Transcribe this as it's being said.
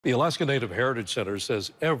The Alaska Native Heritage Center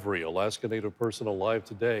says every Alaska Native person alive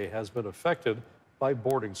today has been affected by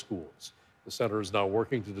boarding schools. The center is now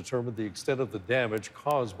working to determine the extent of the damage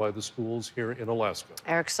caused by the schools here in Alaska.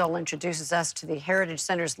 Eric Sohl introduces us to the Heritage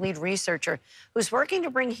Center's lead researcher who's working to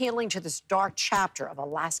bring healing to this dark chapter of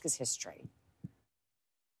Alaska's history.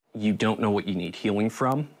 You don't know what you need healing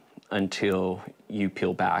from until you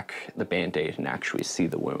peel back the Band-Aid and actually see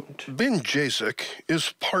the wound. Ben Jasek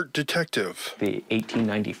is part detective. The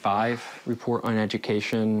 1895 report on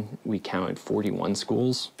education, we counted 41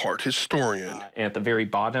 schools. Part historian. And at the very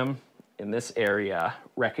bottom, in this area,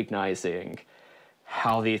 recognizing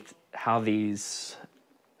how these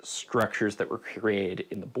structures that were created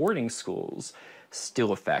in the boarding schools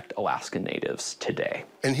still affect Alaska Natives today.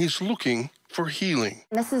 And he's looking for healing.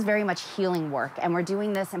 This is very much healing work, and we're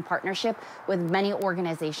doing this in partnership with many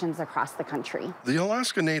organizations across the country. The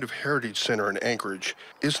Alaska Native Heritage Center in Anchorage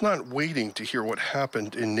is not waiting to hear what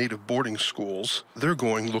happened in Native boarding schools. They're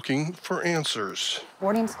going looking for answers.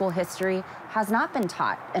 Boarding school history has not been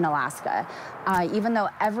taught in Alaska. Even though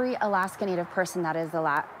every Alaska Native person that is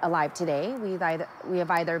alive today, we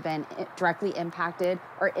have either been directly impacted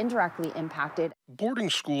or indirectly impacted. Boarding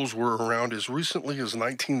schools were around as recently as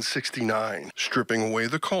 1969, stripping away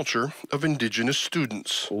the culture of Indigenous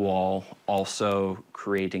students. While also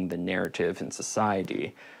creating the narrative in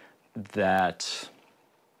society that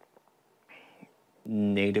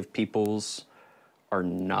Native peoples are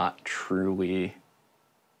not truly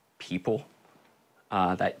people.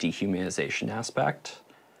 That dehumanization aspect,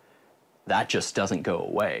 that just doesn't go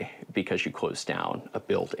away because you close down a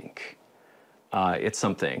building. It's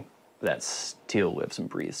something that still lives and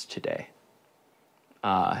breathes today.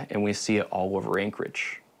 And we see it all over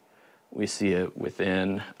Anchorage. We see it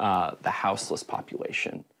within the houseless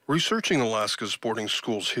population. Researching Alaska's boarding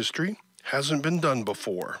schools history hasn't been done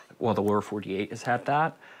before. While the lower 48 has had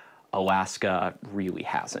that, Alaska really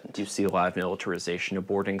hasn't. You see a lot of militarization of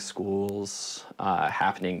boarding schools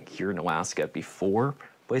happening here in Alaska before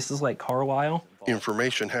places like Carlisle.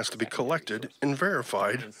 Information has to be collected and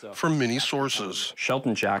verified from many sources.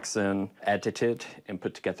 Sheldon Jackson edited and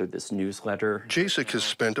put together this newsletter. Jasek has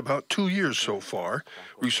spent about 2 years so far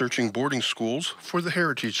researching boarding schools for the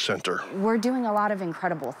Heritage Center. We're doing a lot of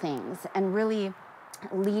incredible things and really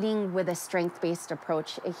leading with a strength-based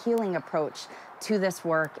approach, a healing approach to this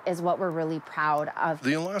work is what we're really proud of.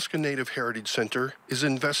 The Alaska Native Heritage Center is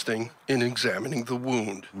investing in examining the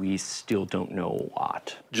wound. We still don't know a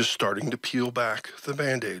lot. Just starting to peel back the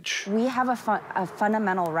bandage. We have a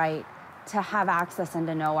fundamental right to have access and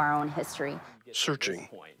to know our own history. Searching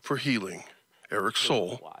for healing. Eric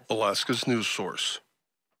Sohl, Alaska's news source.